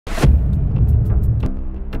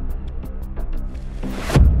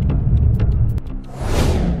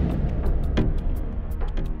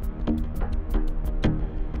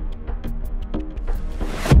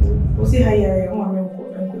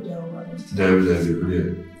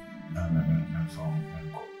David, I'm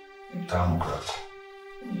from Town.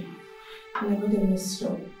 Never the miss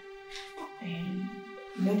so. And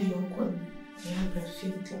let your call. I have a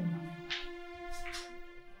feeling.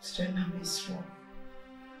 Strana miss so.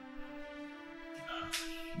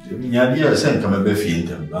 The idea is sent come a beefy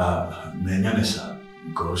them, but Menyanesa,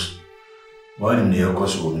 because one in the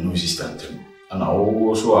Ocos will no assistant, and I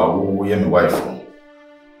also are my wife.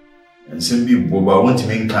 And simply Boba want to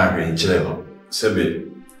make carry in Chile,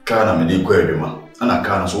 Sebe, Kana me querima, and I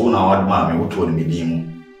can't so now add mammy who told me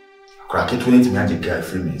dim. Crack it 20 magic guy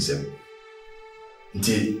free me, Seb.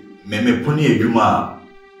 Indeed, me pony a juma,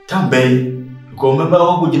 Tambay, go remember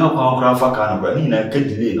how good you know how Grandfa can run in and can't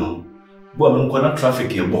delay no. But I'm going to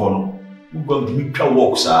traffic a born. We're going to make your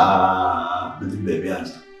walks, with the baby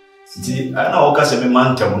answer. See, I know because I'm a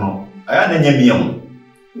man, Tamuno. I am a yam.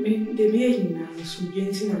 The baby now is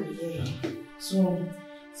getting a year. So,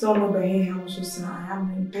 some of the house, I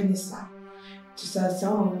am in Penisa. To say,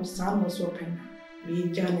 some was open. We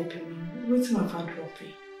Janet Penny, with my father.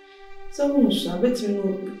 So, I bet you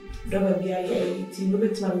know, there be a 18,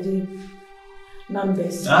 but my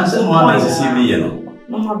numbers. Answer one as a CV,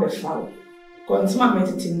 no more before. Consuma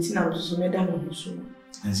meditating now to some down so.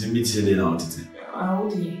 And some bits they know it. Oh,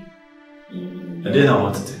 dear. I didn't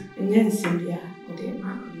want it. And then Sylvia, or the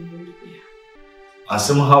man. As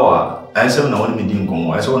somehow I saw no one meeting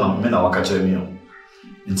go, I saw no men our catcher meal.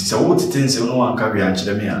 It is a wood things no one carry and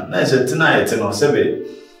chidemia. I said tonight, and on Sebe.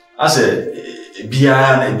 I said,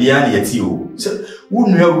 Bian yet you. So,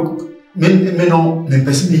 wouldn't you men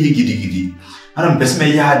person giddy. And I'm best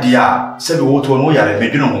may ya dear, said the water no yard,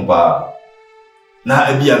 made no bar. Na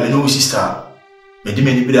ebia me no sister me di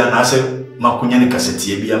me ni bida na ase makunya ne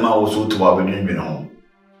kaseti ebia ma wo so to abedwendwe no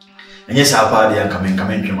enye sa pa de anka men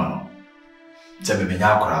twema no se be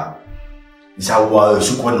nya akora isa wo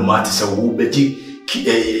su ko no mate se wo beji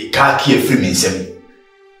ka ki efri me nsem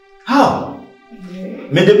ha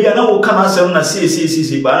me de bia na wo kana asem na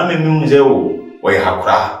si ba na me mu ze wo ye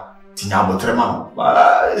hakora tinya abotrema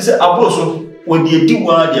ba se aboso wo de edi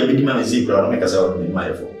wa de be di ma me zikra no me kasa wo me ma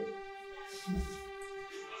yefo.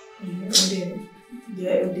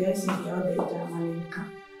 There is the other America.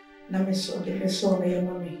 Name so the so my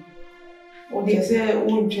mammy. Oh, they say,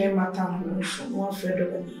 oh, Jay Matam, one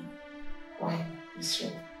Frederick. Why, Mister?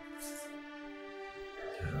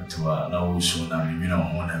 Now, soon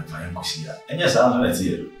I'm one and fine to see that. And yes, I'm not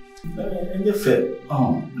here. And the fair,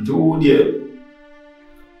 do dear.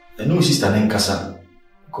 A new sister named Cassa,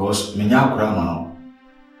 because Minya Grandma.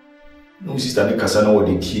 No sister named Cassa, no,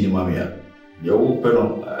 the key, mamma. You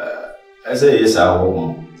open I say yes, I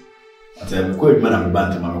will. I tell you, good man, I'm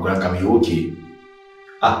bantam, I'm going to come okay.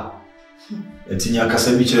 Ah, it's in your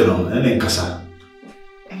Casa Bichero, and then Casa.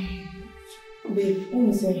 Babe,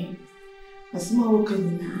 who say, a small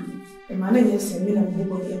can a man is a million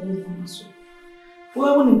nobody a woman.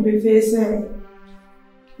 Well, I wouldn't prefer say,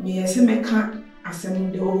 me as a mechanic, as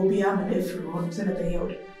an old beyond the floor, send a hill,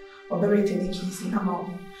 or very keys in a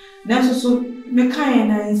mouth. Now, so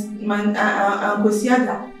mechanic man, Uncle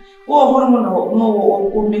Siada. Oh, hormone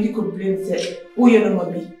or medical brain said, oh, you know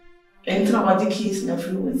me. And traumatic keys in a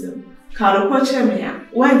fluency. Carlo Cochemia,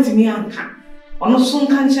 went to me anka. On a soon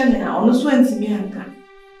can channel, on a swan to me anka.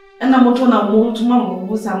 And I'm not on a more to mamma,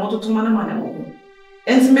 who's a motor to Manamana.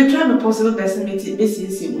 And to me, try the possible decimated this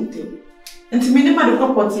is you. And to me, the mother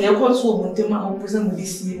property, I was woman to my own person with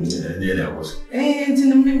this year. And to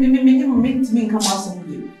me, come out of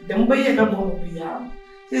you. Then way I don't be out.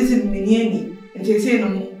 This is me, and they say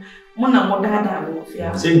no. Mona modada no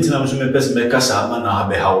fia. Say ntina so me person me kasa ma na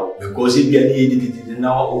be how because if you need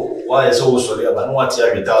now why so sorry about no what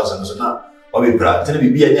 1,000 so na o be bra tell me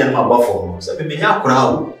bia nya na ba for so be me nya akora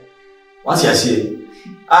wo what you say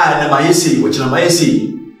na ma yesi wo china ma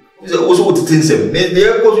yesi wo so titin sem me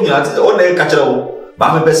de ko so nya o na ka kira wo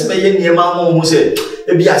ba me person me ye niema ma wo se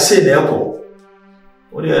e bia say na ekọ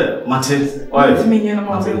o de mate why me nya na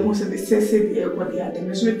ma be wo se be say bia ko dia de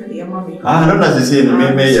me so be ya ma me no na say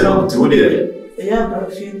me ya no to de ya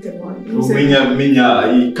ba fi te mo minya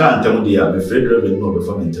I can't tell dia be Frederick no be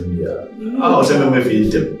fromntem dia o se me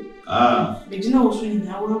fintem me dina wo so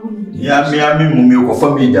nya wo ho ni ya me mu ko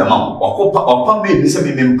fa me dia ma opa me ni se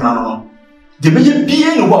me mpana no de me ye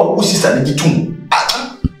bia no wo sister de gitum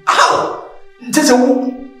ntese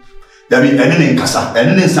wo Dabi ene nkasa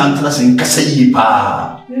ene santra sin kasa yi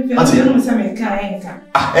pa ati no se me ka enka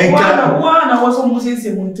enka wa na wo so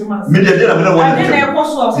musinse muntuma me de na me na wo na e ko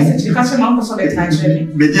so se se ka se man ko so de ka chere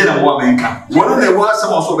me de na wo enka wo na wo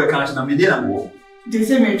asa mo so be ka na me de na wo de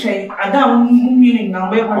se me try ada meaning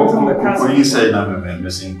na me ko so be ka ko yi say na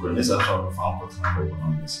me sin ko ni sa so fa ko tana ko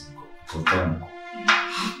na me sin ko What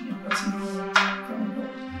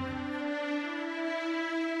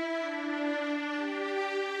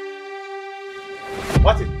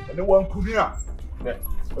is it? The one Kumia. The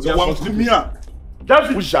one Kumia.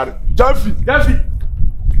 Gyamfi. Gyamfi.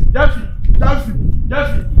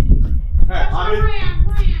 Hey,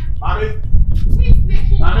 Mommy.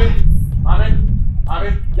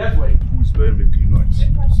 Just wait. Who's making noise?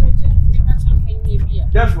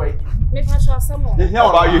 Just wait. How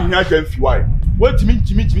about you here, Gyamfi? Why? What do you mean?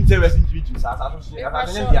 If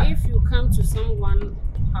you come to someone's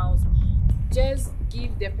house, just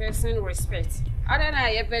give the person respect. I don't know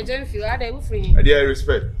if Gyamfi, I don't free. I dare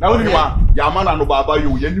respect. Now, you are Yaman and Baba,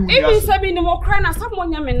 you. If you say me no more crying,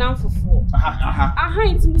 someone you may now for. I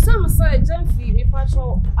hate me some say Gyamfi, me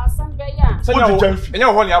patrol, as some beya. So Gyamfi, and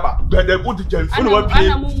you're holding about the good Gyamfi. I know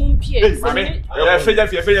Mammy, I feel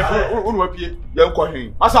who will be young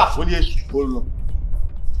Cohen. Massa, when you hold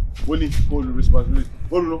responsibility.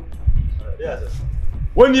 Yes.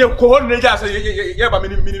 When you coordinate us, yeah, but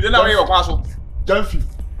minute, then I will pass on. Gyamfi,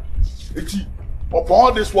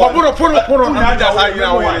 upon this one, upon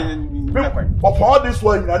this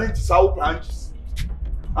one, I need to sell branches.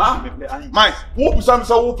 Ah, Mike, who was some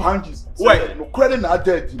soul branches? Wait, no credit not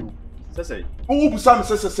dead, you. Who was some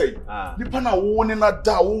say? You pan a warning that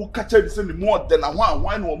will catch everything more than a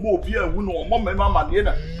wine or more beer, who know Mamma, me,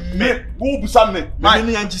 who was some men, my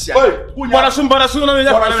Angies. But as soon as mammy,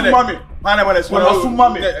 I want to mammy.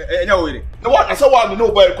 No one, I saw one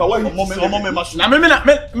no better. What he moment must not. Maybe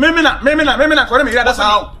not, for me, that's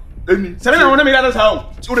how. Seven on me, that's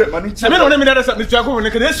how. Seven on me, that's how. Mr. Jacob, and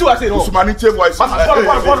this was it. Humanity voice.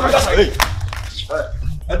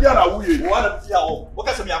 Adiana, what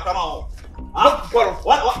can some come out?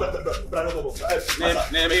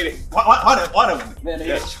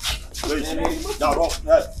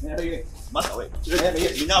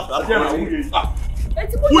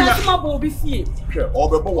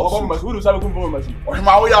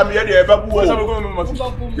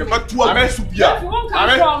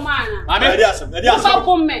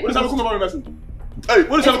 Hey,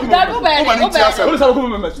 what is up?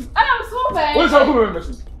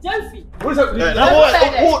 Gyamfi. What is up?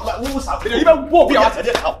 What's up? Even walk out at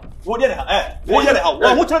the house. What did I have?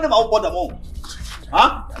 What tell them out for the moon?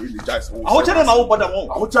 Huh? I will tell them out for the moon.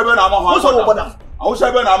 I will tell them I'm a house over them. I will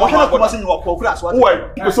tell them I'm a house in your class. Why?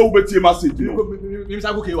 You so with your message. You say,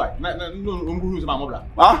 okay, why? No, who's my mother?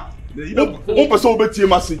 Huh? You so with your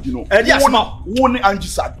message, you know. And yes, one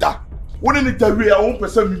Angies at that. One in the area,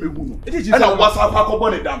 1% me. It is just what's up, I go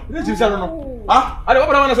it down. It is, I don't know. Huh? I don't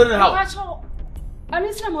want to say the house. I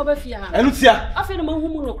need some over here. And Lucia, I feel a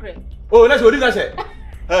who no credit. Oh, that's what I said.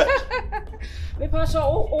 Because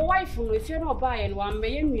your wife, if you're not buying one,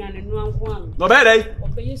 may you and one. No bad, eh?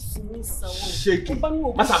 Shaking.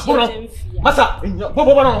 Massa,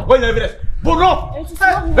 Bobo, when evidence. Bono,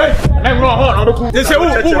 hey, I'm wrong. They say, who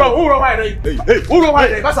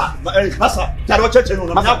Massa, Taro Church, who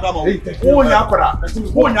Yakora.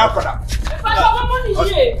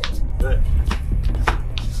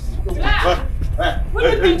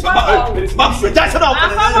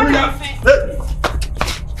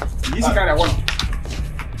 Easy kind of one.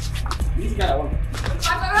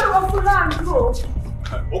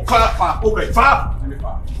 Okay, far.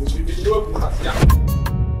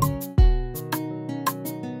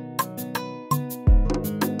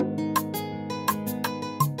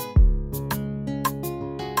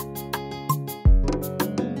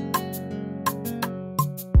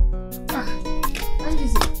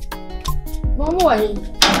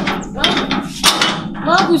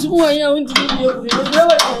 Marcus, who I am to be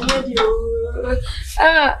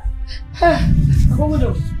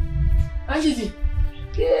Commodore. Angies.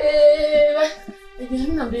 I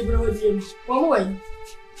can't have the brother. One way.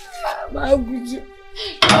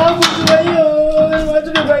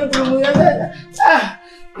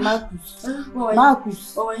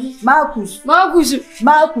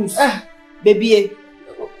 Marcus, baby.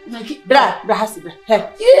 Bra, hasiba. Hey.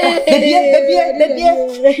 Baby.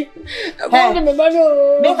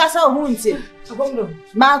 Make us all hunting.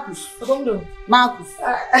 Marcus.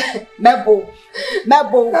 Mebo.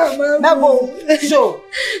 Show.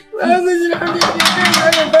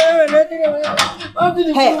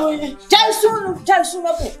 Hey. Jason.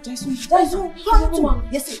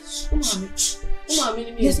 Yes.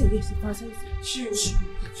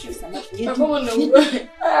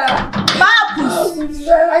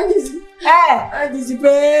 Angies,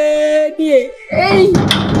 baby. Hey.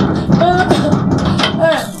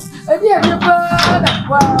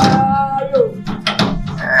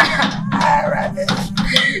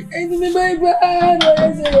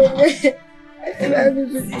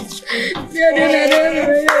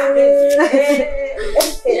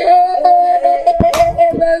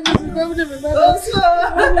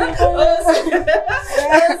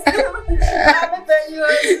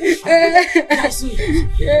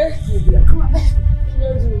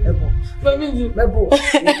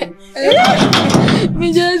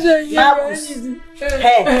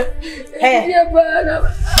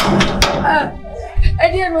 I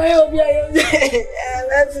didn't know you.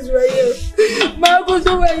 That is why you. Marcus,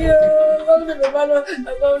 where you? I'm going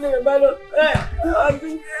to battle.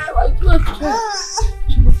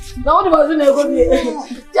 No one was in a good year.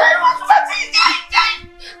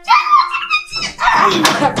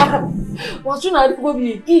 What's your name? What be?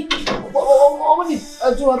 What is a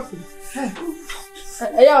job?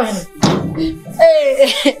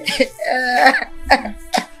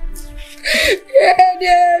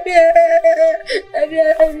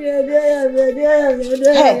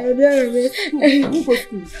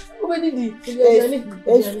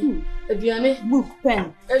 Book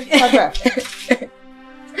pen.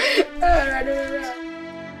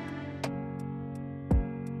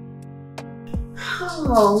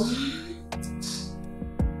 Oh.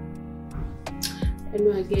 And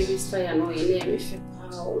I gave you say I know you name if you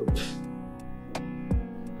pound.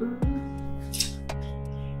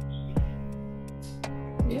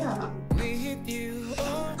 Yeah.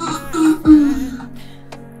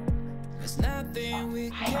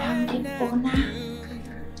 I am the owner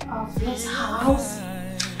of this house.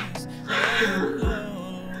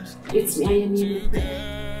 It's me, I am you.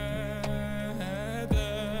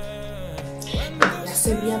 Yes,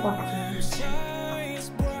 I'm here, but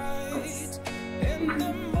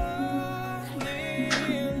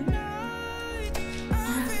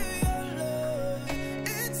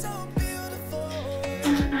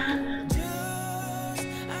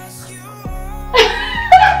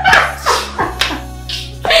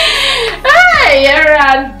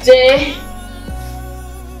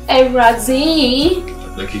Razi,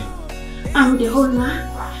 Becky, I'm the owner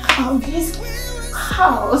of this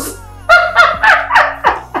house.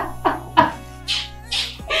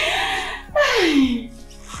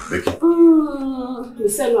 Becky. We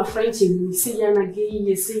send my friend to see ya again,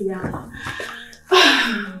 you see ya.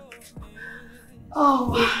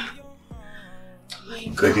 Oh my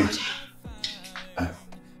God. Becky,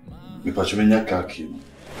 me patching kaki.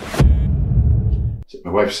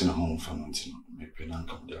 My wife's in a home for nothing.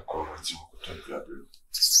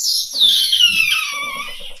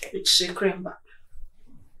 It's a cream back.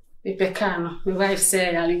 My wife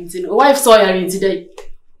said, I didn't know. Wife saw you today.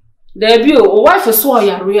 Debut, wife saw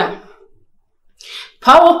you real.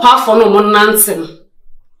 Power for no more nonsense.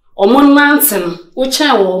 Or more nonsense, which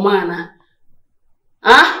I will man.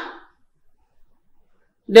 Ah?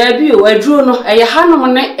 Debut, a drew no, a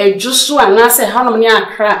hanumane, a Joshua, and I say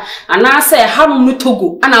Hanumania cry, and I say Hanum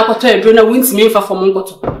Togo, and I got a drone wins me for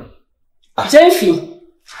Mongoto. Gyamfi.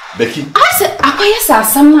 Becky. I said, I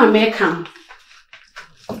guess some American.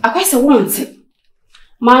 I guess I want it.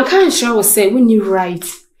 My can't sure say when you write.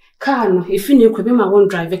 Car, if you knew, could be my one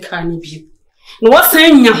driver car in view. No, what's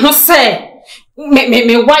saying you say?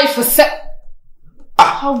 Me wife said,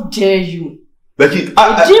 how dare you? Becky,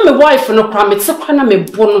 my wife no crime, it's a kind of me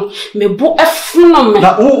bono, me bo a funnel.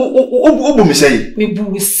 Now, who me say? Me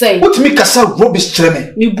boo say. What make us a rubbish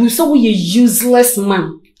treme? Me boo so we a useless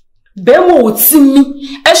man. Bemo would see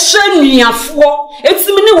me, a shiny and four, it's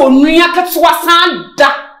me no near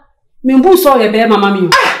Katswasanda. Me boo saw a bear, mamma.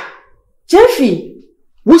 Gyamfi,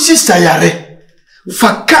 which is Sayare?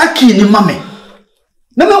 Fakaki ni mame.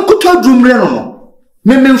 Never could tell Drum Reno.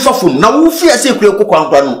 Me fafun na wo fi ase kure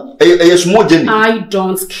kokwankwa no eye small journey. I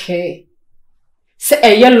don't care.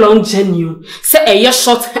 Say a long journey, say a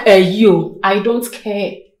short you. I don't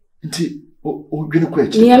care. Nti o dwene kwa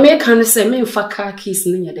chi. Me American say me fa car keys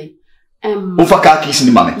ni yede. O fa car keys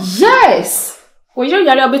ni mame. Yes. Wo yo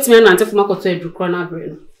yale obetime na ante fuma koto edukro na bre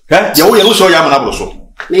no. Ye wo so ya mana bro so.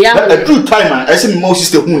 Me ya. A true time I say me mo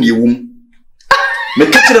sister hu ni ewum. Me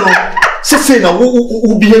ka kire no say na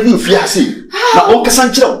wo behave fi ase. Na on kasa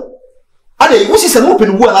nchire. Ade wo sister no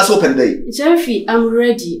open wo na so open day. Gyamfi, I'm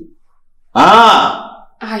ready. Ah.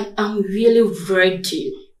 I am really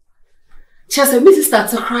ready. Just a Mrs.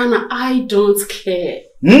 Starts crying, I don't care.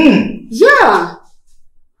 Yeah.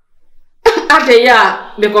 Ade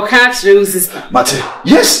ya, me go catch you, sister. Mate,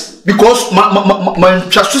 yes, because my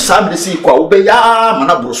trust to Sam say kwa ube ya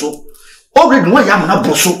mana broso. Already no ya mana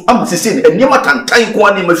broso. Am say e niema tantan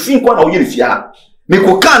kwa na mafin kwa na wo yere fia. Me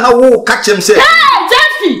ko kan na wo catch him say. Hey,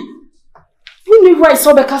 Gyamfi. You need right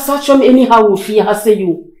so be kasa chom anyhow wo fia ha say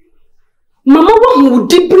you. Mama wo hu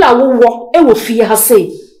dibla wo e wo fia ha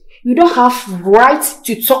say. You don't have right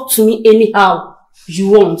to talk to me anyhow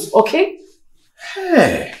you want, okay?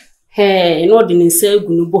 Hey, no didn't say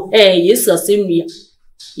gunubo. Hey, yes, I see me.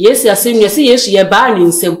 Yes, I see me. See, yes, you're buying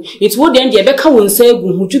in some. It would end the Becca won't say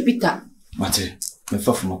gun Jupiter. Mate, me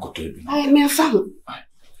far from Okoto. I may have found.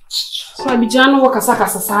 So I be Jano Wakasaka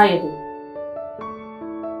society.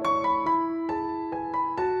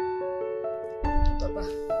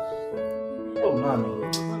 Oh,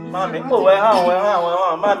 Mammy, oh,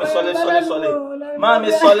 well, Mammy, solid.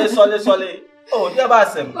 Mammy, solid. Oh, dear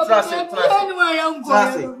Bassam, Tracy,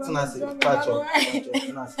 Pacho.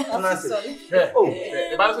 Oh,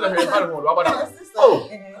 the Bassam of the oh,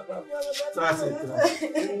 Tracy,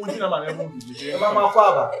 Mamma,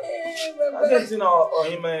 father. I guess you know, or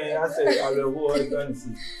he may, I say, I will go and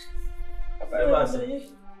see.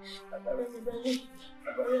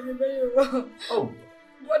 Oh,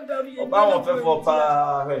 what do you want for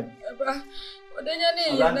Pa? What then your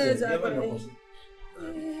name? Yeah, okay.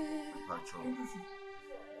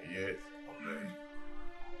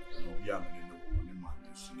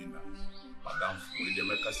 Madam, we dey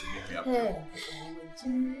make us make me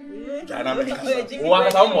Jana make us. O wa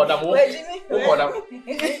ka mo dam o. O mo dam.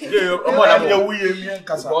 Ye o mo dam ye wi ye mi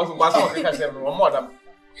nkasa. Bo so o ka se o mo dam.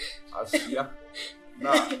 Asia.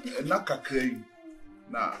 Na kakra yi.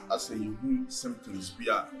 Na asa yi hu symptoms bi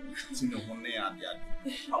a tine ho ne ade ade.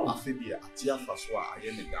 Afa bi atia fa so a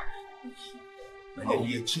aye ne da. Na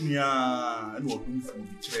ye chinia na odum fu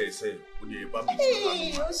bi kire se o de ba bi.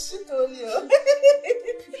 O shitoli o.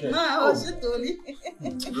 Na o shitoli.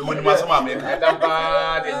 We woni ma sama me ka da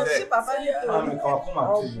ba de se. Papa ni to. Me ka ko ma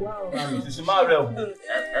ti. Mami ti ma re o.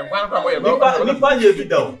 E gwan kwa mo ye Ni pa ye bi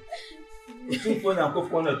da o. Tu fo na ko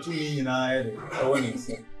fo na tu mi nyina e de. E woni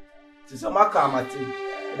se. Ti se ma ka ma ti.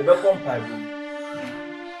 De be kompa bi.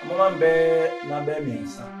 Mama be na be mi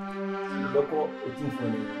nsa. De ko tu fo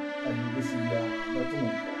ni. And this is not too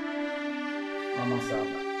much. Mama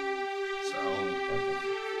Saba. So,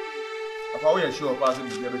 if I were sure passing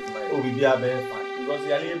the baby to my oh, we be a bear fine. Because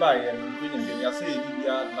you are by and you say you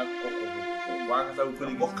are not one as I would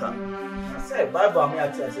tell you what can. I said, Bible, me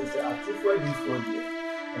at I took where this for you.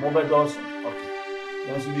 I'm over Dawson. Okay.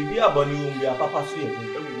 Then she be a bunny, will be a papa sweet.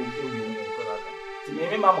 To me,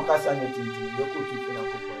 Mamma Cassandra, you go to the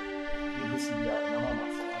couple. You see, Mamma.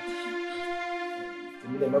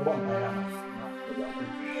 The bomb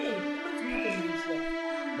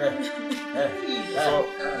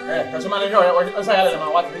so man yo say ala ma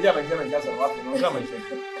what the jam just what no come say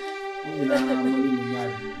ni na mo ni na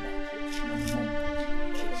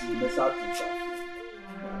ni be sa tu sa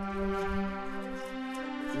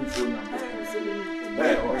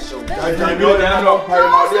o so ja yo na no pa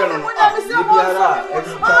ma de no ni biara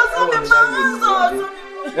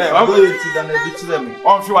I'm going to the ditch them.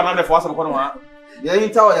 On few another for some corner. Yeah,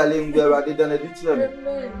 in tower, I live there. I did an ditch them.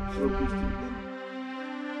 So,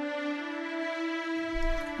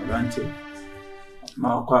 Granted,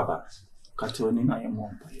 Maquaba, Catoni, I am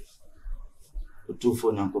one pay. The 2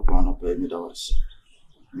 for Uncle Pano pay me dollars.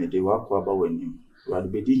 May they walk about when you rather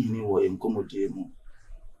be dinning or incommodate.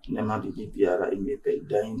 Never did Biara in me pay,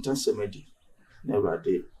 dying tansamedi. Never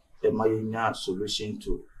did. Am I in solution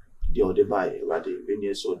to the other by rather when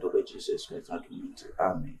you saw the Jesus Christ argument.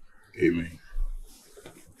 Amen. Amen.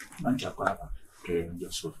 Manchakaba.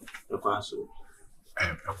 Just so. The council.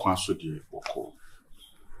 A council, dear, or call.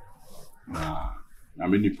 Na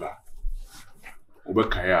menipa.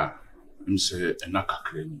 Obekaya, say a naka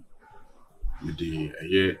claim. With the a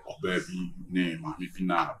year or baby name, maybe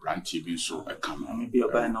now, branch even so a come. Maybe a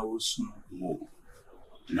buy now soon.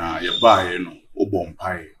 Na ye buy no, obon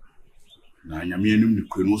pie. Na nyame anum ne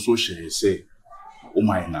kwenu so hye se o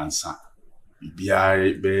man nansa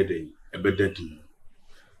bia bede ebedadi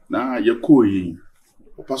na ye koyi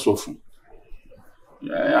opasofu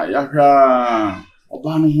ya hwa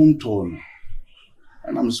oba no hunto no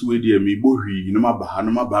ana mso wedi emi bohwi no maba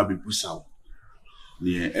no maba bebusawo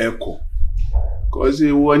ne eko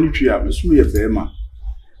cause wo ani twa mso ye bema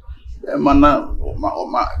na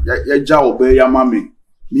ya ja obe ya mame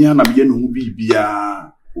mi ana biye no hu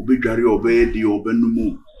bibia obedware obedi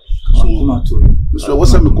obenumu so kuma to so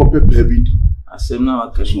what's me ko pepe bi asem na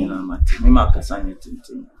wakani na mate me makasanye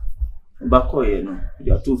tintin ba ko ye no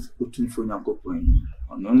ya to otumfo nyakopon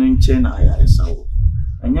ono no nche na aya esawo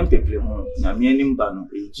anya peple ho na me anim ba no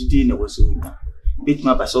ejidi na wose wunya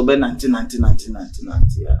bitma ba so be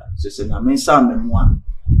 19 ya so se na me sa memu a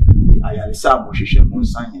aya lesa bo hwehwe mo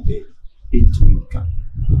nsanye de etwinka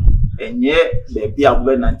enye be bia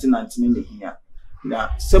bo 19 ne hia na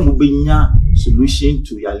semu benya solution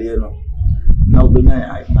to yale no na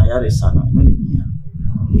obenya na yare sana no ne hia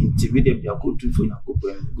intimidate ya kutu fo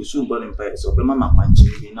Nyankopɔn gusu bɔ ne mpa so be mama kwanchi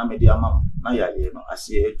bi na me de ama na ya ye no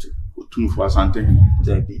ase etu otumfo asante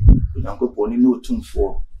Dabi Nyankopɔn ni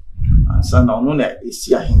otumfo ansa na ono na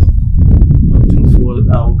esi ahene otumfo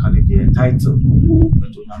a kan de title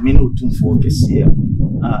but na me no otumfo kese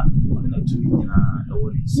a ono na tumi nyina e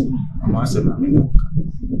wo ne si ama ase na me no ka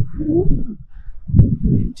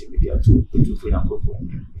intimidate otumfo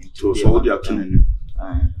Nyankopɔn so dia tunani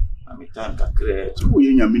amitan kakre tu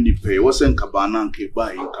ye nyame ni pe wo se nkaba na nke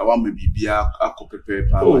bai nkawa ma bibia akopepe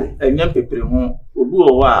pa oh enyam pepere ho obi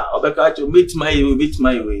wo a obeka acho metima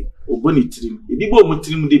ye obo ni tirim edibo mo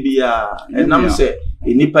tirim de bia enam se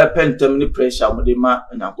enipa pentem ni pressure mo de ma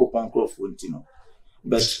Nyankopɔn krofo ntino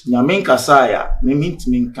but nyame nkasa ya me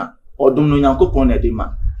mintimi nka odum no Nyankopɔn na de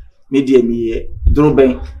ma me de mi ye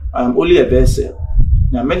droben only a vessel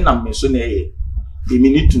nyame nam me so na ye be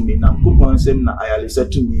minute me na Nyankopɔn nsem na ayalesa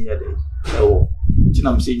to me ye de ewo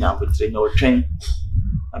tinam se nyambotre nya otwen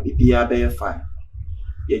abibia be fine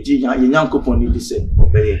ye ji nya Nyankopɔn ni di se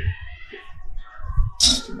obeye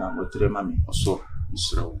na motre mami oso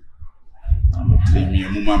israel na motre mi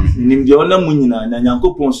mu mami nim de ona mu nyina na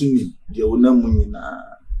Nyankopɔn so nim de ona mu nyina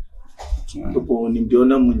Nyankopɔn nim de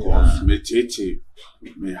ona mu nyina me tete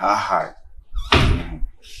me ha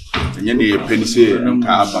enye ne penise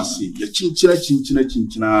nka abasi ya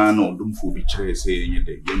chinchina na odumfo bi kire se enye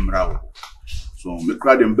de yemra wo so me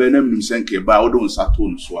kra dem be na mnim senke ba wo don sato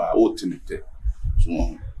no so a wo tenete so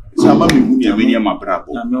sama me hu ne menye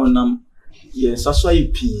mabrabo na me onam ye saso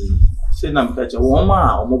ipi se na mkache wo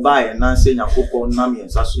ma o mo ba ye na se Nyankopɔn nam ye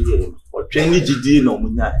saso ye otwen ni gidi na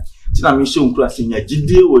omunya ti na me hye onkura se nya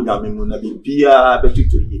gidi wo nyame mu na bibia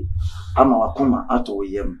betuto ye ama wakoma ato wo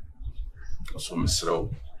yem so mesrew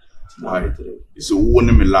why is a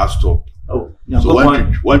one me last stop oh so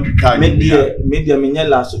want to try media me nya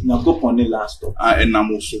last stop Nyankopɔn ni last stop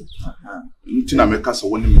enam so ntina me kasa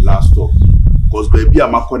one me last stop because baby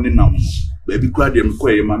amakɔ nam baby kura dem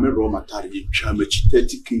kɔ ye ma me raw matari ye twa ma chi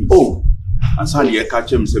 30 kings oh ansa ye ka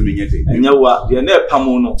chem se me nyede enya wa ye na epam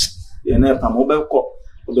no ye na epam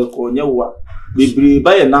obekɔ nya wa bibiri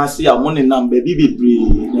ba ye na ase a mo ne nam baby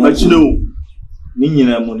bibiri ma chi no ni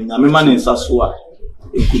nyina mu ni nyame ma ne nsa so a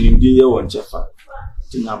ekunimdi ye won chefa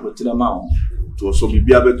tinya botre ma ho to so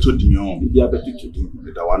bibia beto dinyo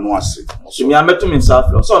da wano ase so mi ameto mi nsa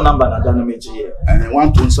afro so number na da no meji ye and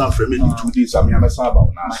want to nsa afro me 2 days am ya mesa ba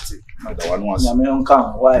na ase da wano ase nyame onka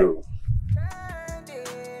why